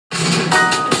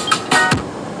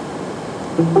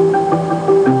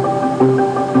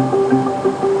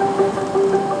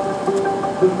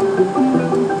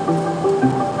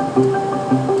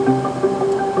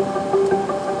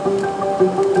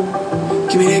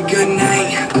Give me that good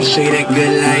night, I'll show you that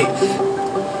good life.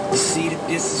 You see that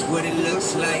this is what it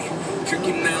looks like.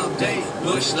 Drinking all day,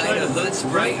 bush light, a hood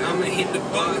Sprite. I'ma hit the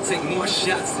bar, take more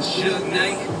shots than Suge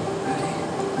Knight.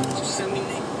 So send me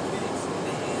naked pics and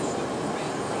dance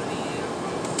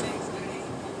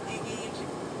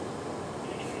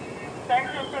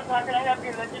Thanks for how can I help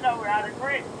you? Let you know we're out of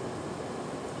grid.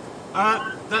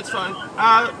 That's fine.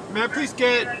 May I please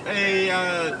get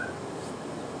a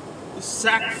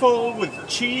sack full with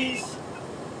cheese?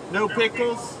 No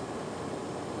pickles?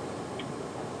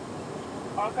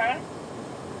 Okay.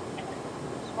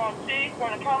 You want cheese,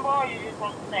 want a combo, or you just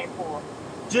want the sack full?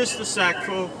 Just the sack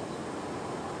full.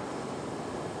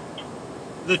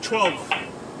 The 12.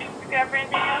 You got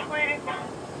anything else, sweetie?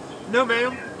 No,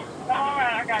 ma'am. Come on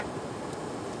around, I got you.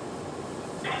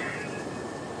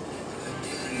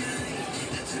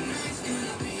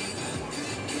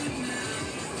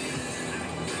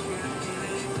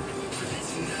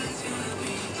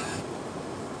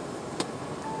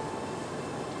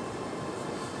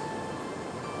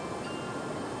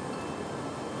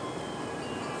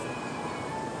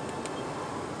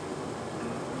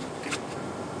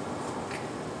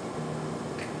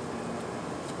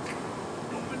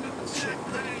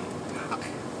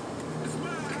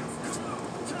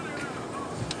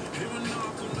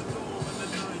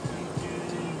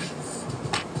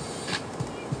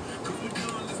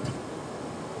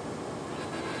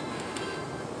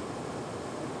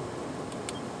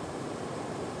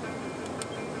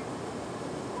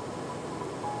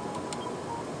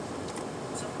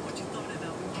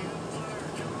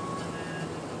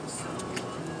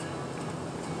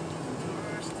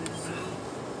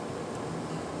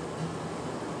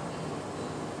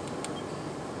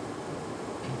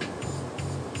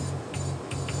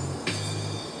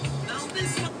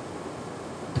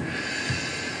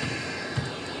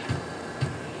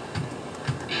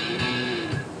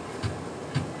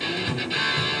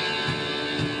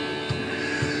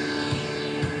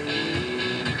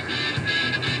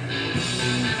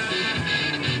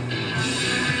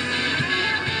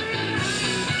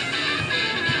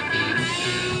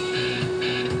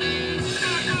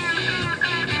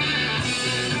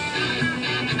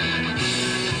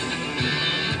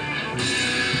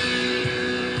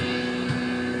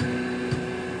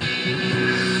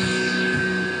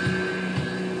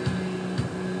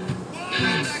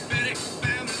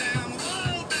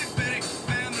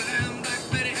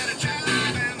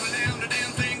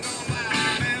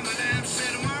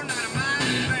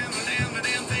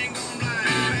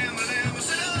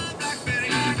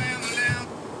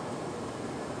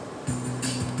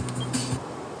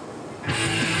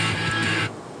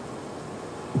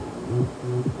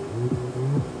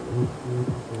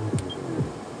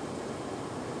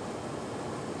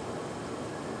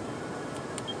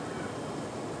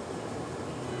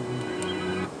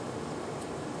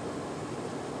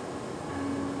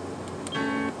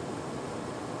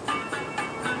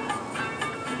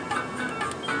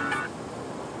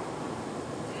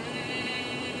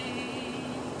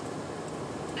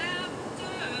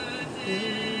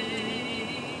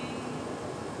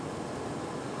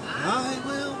 I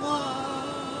will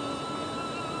walk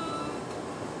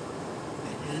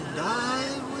and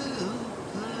I will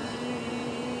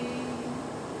play,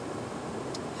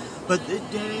 but the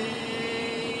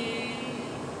day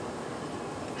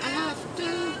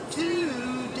after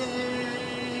today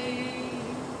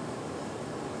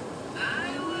I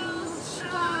will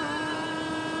stop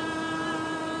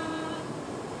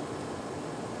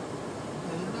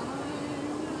and I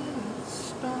will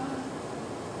stop.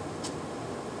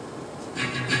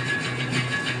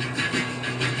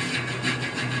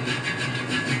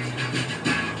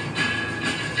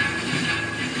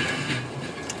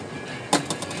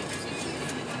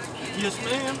 Yes,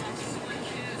 ma'am.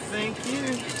 Thank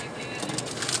you.